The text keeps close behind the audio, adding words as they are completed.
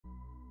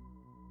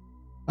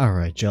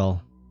Alright,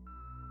 y'all.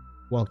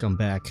 Welcome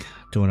back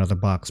to another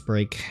box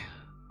break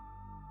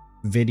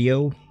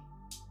video.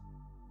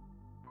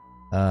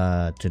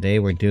 Today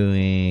we're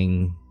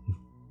doing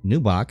new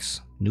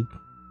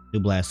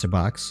blaster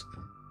box.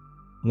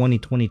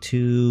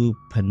 2022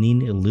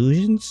 Panini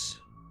Illusions.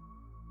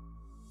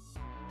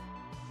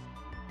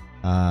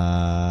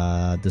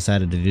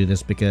 Decided to do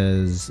this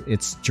because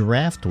it's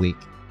draft week.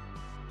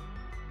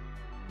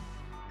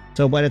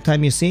 So by the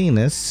time you're seeing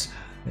this,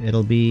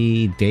 it'll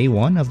be day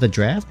one of the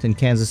draft in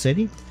Kansas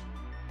City.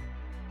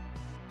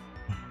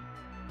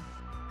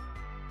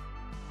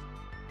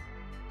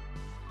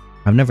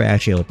 I've never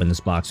actually opened this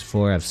box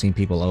before. I've seen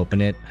people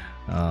open it.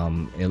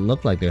 It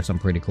looked like there's some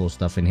pretty cool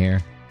stuff in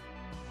here.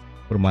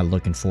 What am I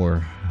looking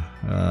for?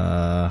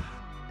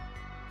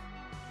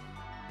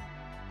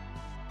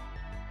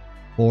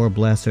 4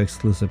 blaster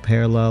exclusive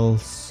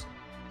parallels.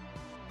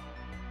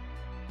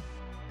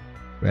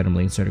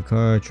 Randomly inserted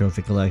card,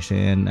 trophy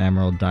collection,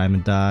 emerald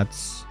diamond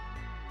dots,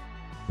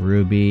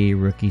 ruby,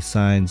 rookie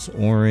signs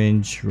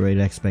orange, great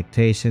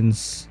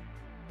expectations,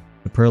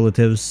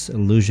 superlatives,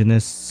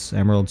 illusionists,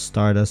 emerald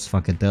stardust,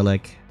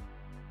 funkadelic,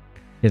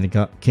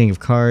 king of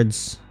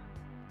cards,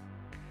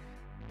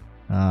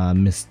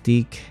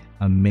 mystique,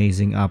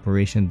 amazing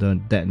operation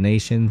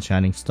detonation,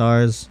 shining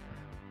stars,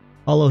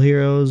 holo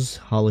heroes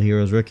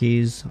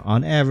rookies.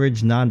 On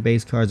average,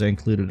 non-base cards are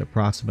included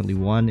approximately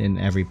 1 in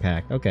every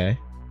pack. Okay.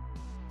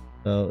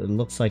 So it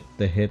looks like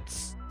the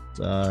hits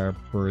are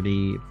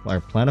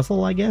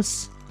plentiful, I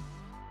guess.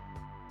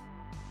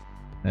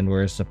 And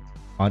we're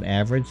on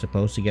average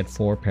supposed to get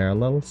 4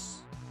 parallels.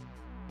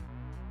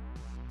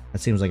 That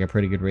seems like a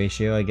pretty good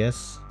ratio, I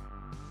guess.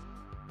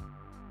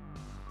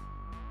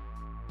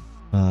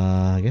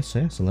 I guess,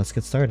 yeah, so let's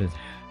get started.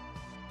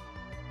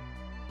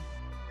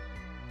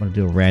 I'm gonna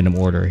do a random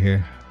order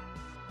here.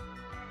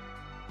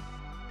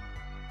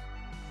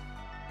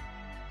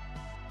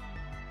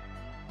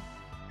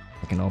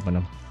 I can open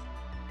them.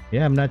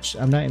 Yeah, I'm not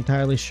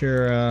entirely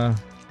sure.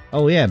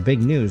 Oh yeah,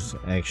 big news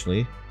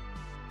actually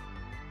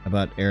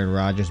about Aaron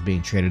Rodgers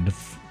being traded to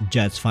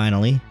Jets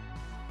finally.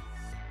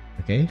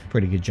 Okay,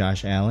 pretty good.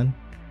 Josh Allen,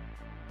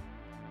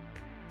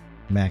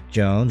 Mac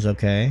Jones.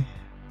 Okay,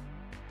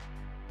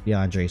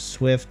 DeAndre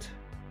Swift,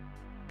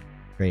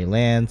 Trey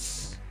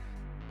Lance.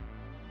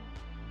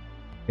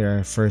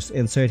 Our first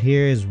insert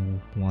here is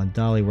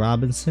Wandale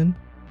Robinson,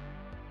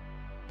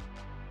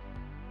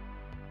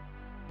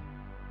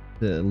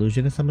 the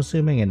illusionist, I'm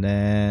assuming, and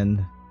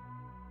then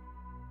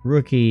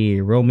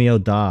rookie Romeo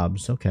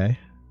Dobbs. Okay.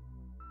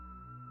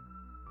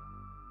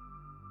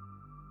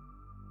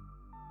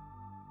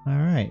 All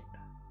right.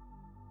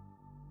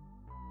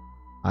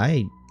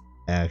 I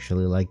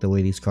actually like the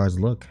way these cards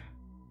look.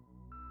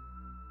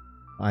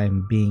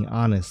 I'm being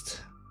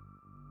honest.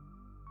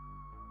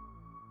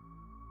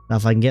 Now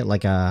if I can get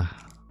like a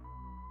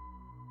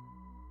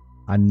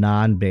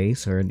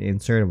non-base or an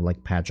insert of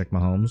like Patrick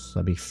Mahomes,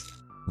 that'd be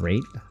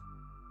great.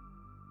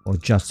 Or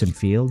Justin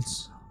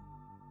Fields.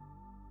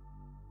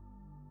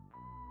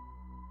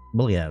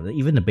 Well, yeah,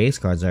 even the base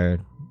cards are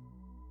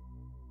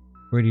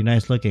pretty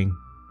nice looking.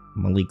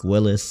 Malik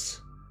Willis,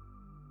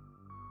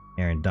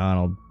 Aaron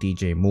Donald,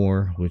 DJ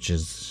Moore, which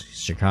is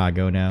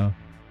Chicago now.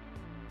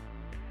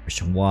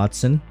 Christian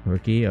Watson,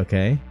 rookie,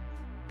 okay.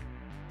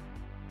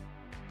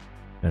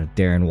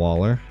 Darren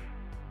Waller.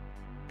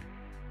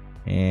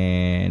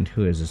 And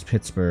who is this?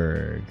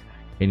 Pittsburgh.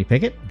 Kenny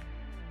Pickett?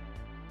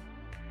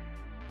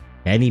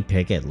 Kenny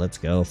Pickett, let's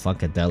go.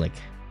 Funkadelic.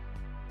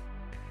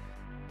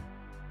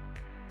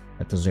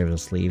 That deserves a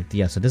sleeve.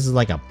 Yeah, so this is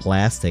like a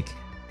plastic.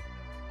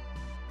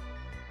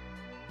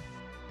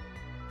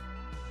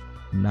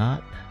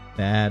 Not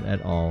bad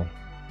at all.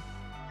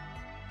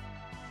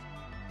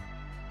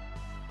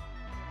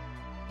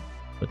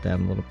 Put that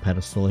on a little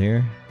pedestal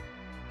here.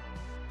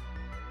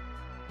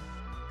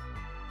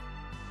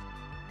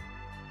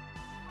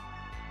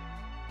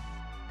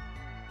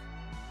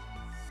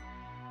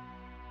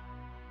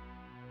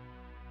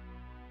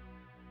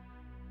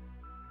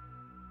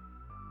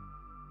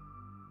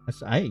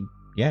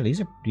 Yeah,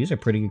 these are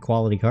pretty good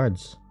quality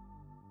cards.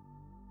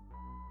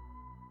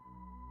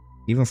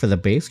 Even for the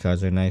base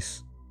cards are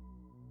nice.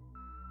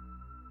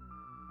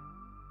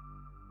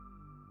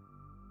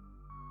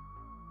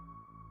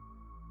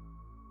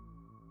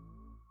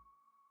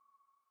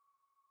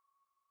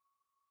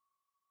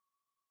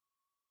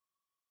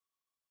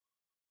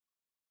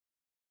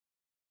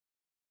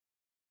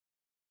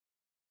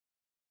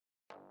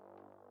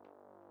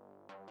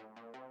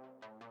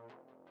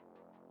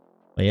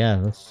 But yeah,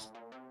 let's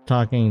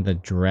talking the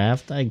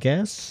draft, I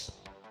guess.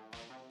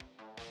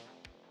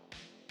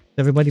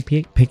 Everybody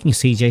picking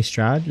CJ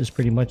Stroud is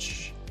pretty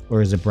much,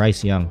 or is it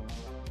Bryce Young?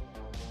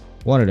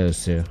 One of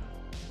those two.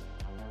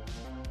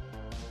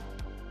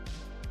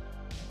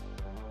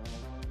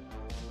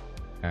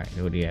 Alright,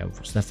 who do you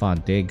have?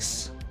 Stephon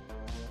Diggs.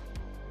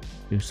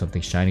 Do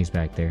something shiny's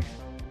back there.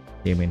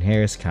 Damian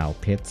Harris, Kyle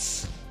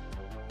Pitts,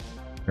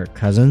 Kirk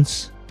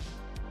Cousins.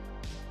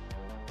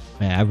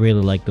 Man, I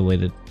really like the way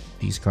that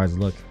these cards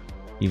look,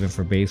 even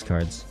for base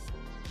cards.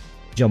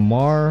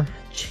 Jamar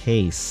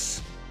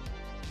Chase.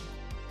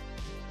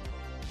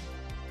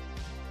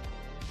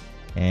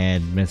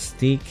 And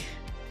Mystique,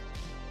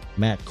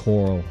 Matt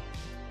Corral.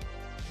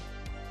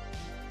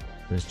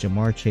 There's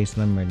Jamar Chase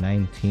number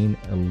 19,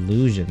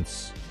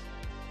 Illusions.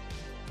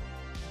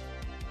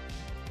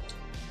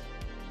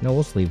 No,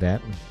 we'll leave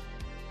that.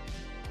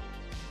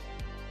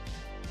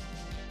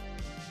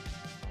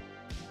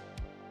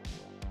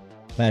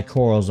 Matt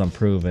Corral's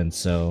unproven,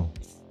 so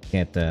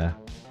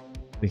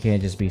we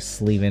can't just be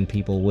sleeving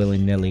people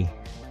willy-nilly.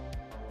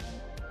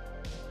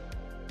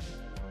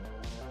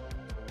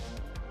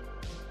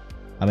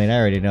 I mean, I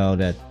already know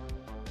that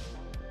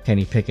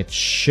Kenny Pickett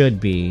should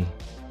be,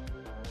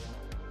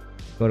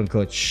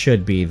 quote-unquote,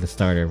 should be the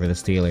starter for the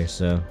Steelers,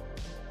 so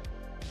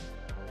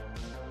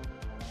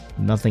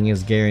nothing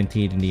is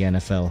guaranteed in the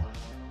NFL.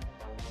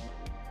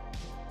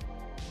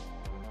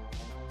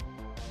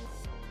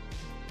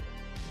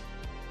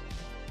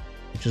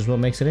 Which is what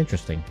makes it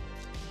interesting.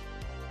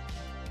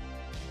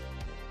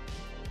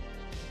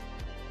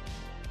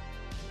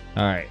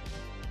 Alright.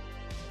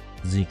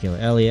 Ezekiel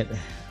Elliott,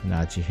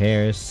 Najee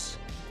Harris,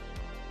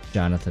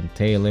 Jonathan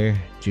Taylor,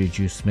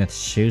 Juju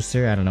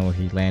Smith-Schuster, I don't know where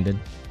he landed.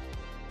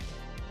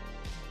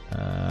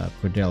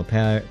 Cordell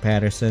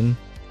Patterson,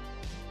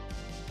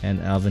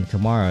 and Alvin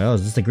Kamara. Oh,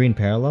 is this the green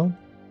parallel?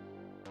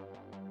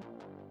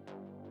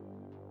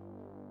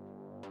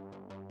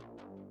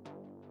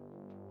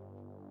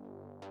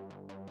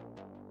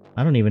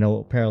 I don't even know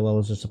what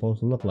parallels are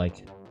supposed to look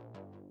like.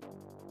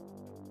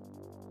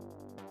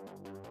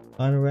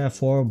 Unwrap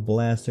 4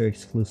 Blaster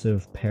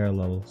exclusive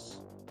parallels.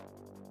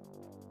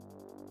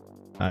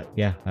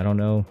 Yeah, I don't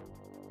know.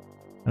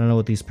 I don't know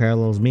what these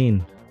parallels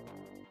mean.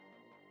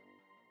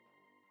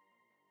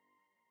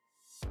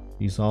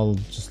 These all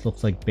just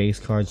look like base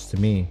cards to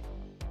me.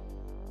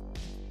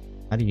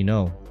 How do you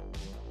know?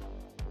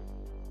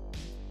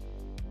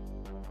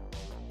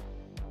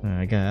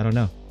 I don't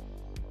know.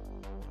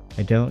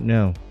 I don't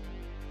know.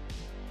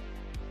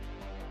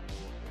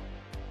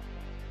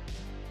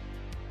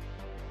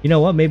 You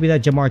know what? Maybe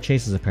that Jamar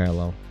Chase is a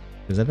parallel,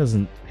 because that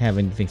doesn't have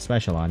anything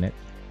special on it.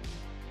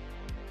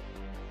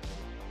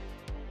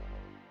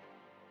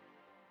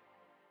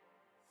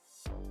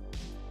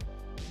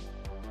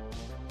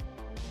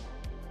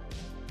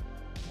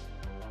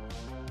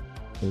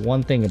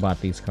 One thing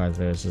about these cards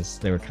though is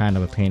just they were kind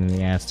of a pain in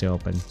the ass to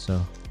open,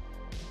 so.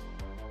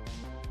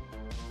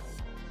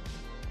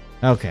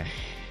 Okay.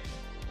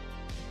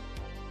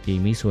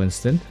 Jameis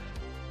Winston.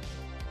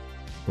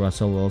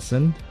 Russell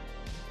Wilson.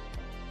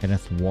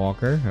 Kenneth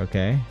Walker,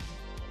 okay.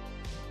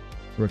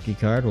 Rookie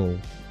card, well,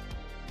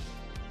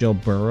 Joe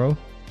Burrow.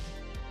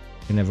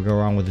 Can never go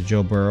wrong with the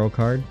Joe Burrow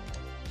card.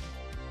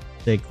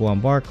 Saquon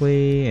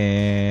Barkley,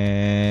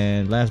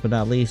 and last but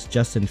not least,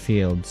 Justin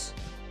Fields.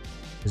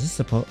 Is this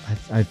supposed?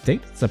 I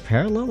think it's a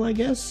parallel, I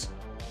guess.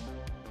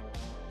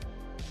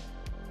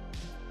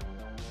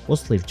 We'll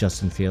leave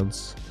Justin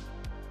Fields.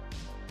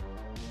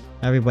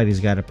 Everybody's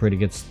got a pretty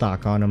good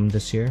stock on him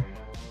this year.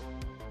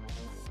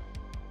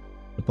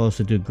 Supposed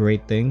to do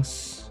great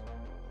things.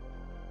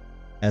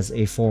 As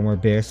a former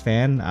Bears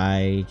fan,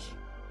 I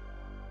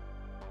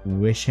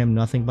wish him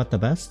nothing but the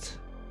best.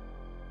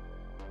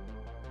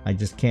 I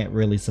just can't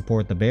really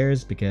support the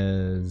Bears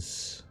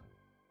because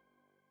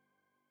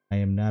I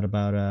am not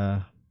about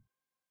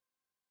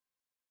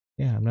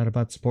I'm not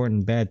about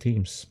supporting bad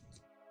teams.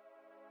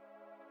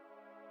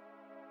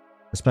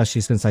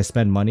 Especially since I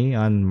spend money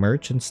on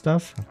merch and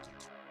stuff.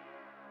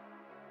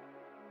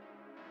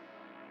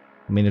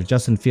 I mean, if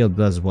Justin Fields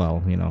does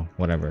well, you know,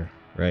 whatever,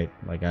 right?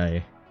 Like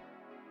I'm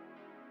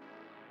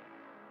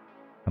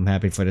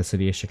happy for the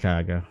city of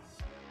Chicago.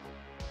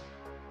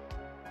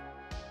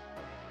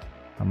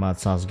 Ahmad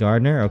Sauce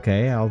Gardner,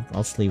 okay,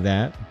 I'll sleeve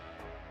that.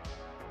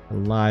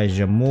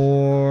 Elijah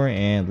Moore,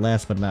 and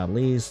last but not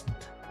least,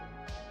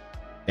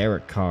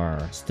 Derek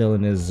Carr, still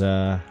in his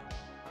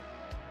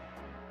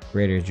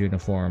Raiders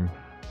uniform.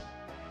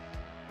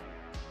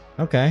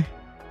 Okay.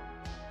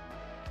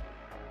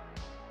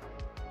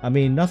 I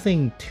mean,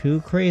 nothing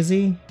too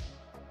crazy.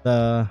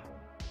 The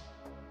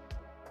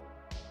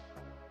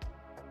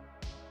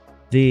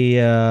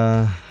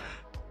Kenny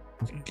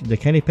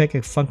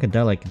Pickett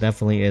Funkadelic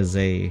definitely is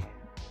a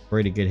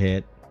pretty good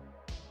hit.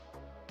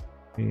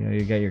 You know,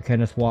 you got your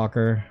Kenneth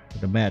Walker,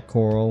 the Matt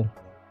Corral,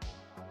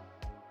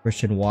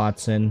 Christian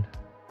Watson,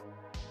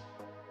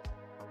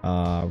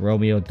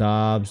 Romeo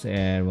Doubs,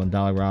 and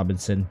Wandale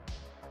Robinson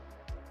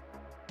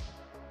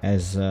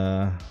as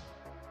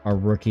our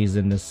rookies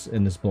in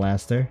this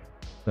blaster.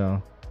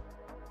 So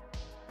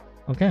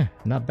okay,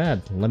 not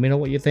bad. Let me know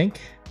what you think.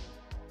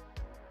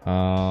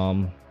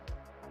 And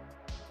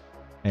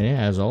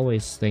yeah, as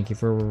always, thank you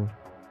for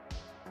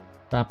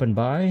stopping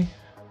by.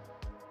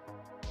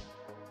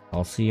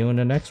 I'll see you in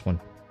the next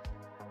one.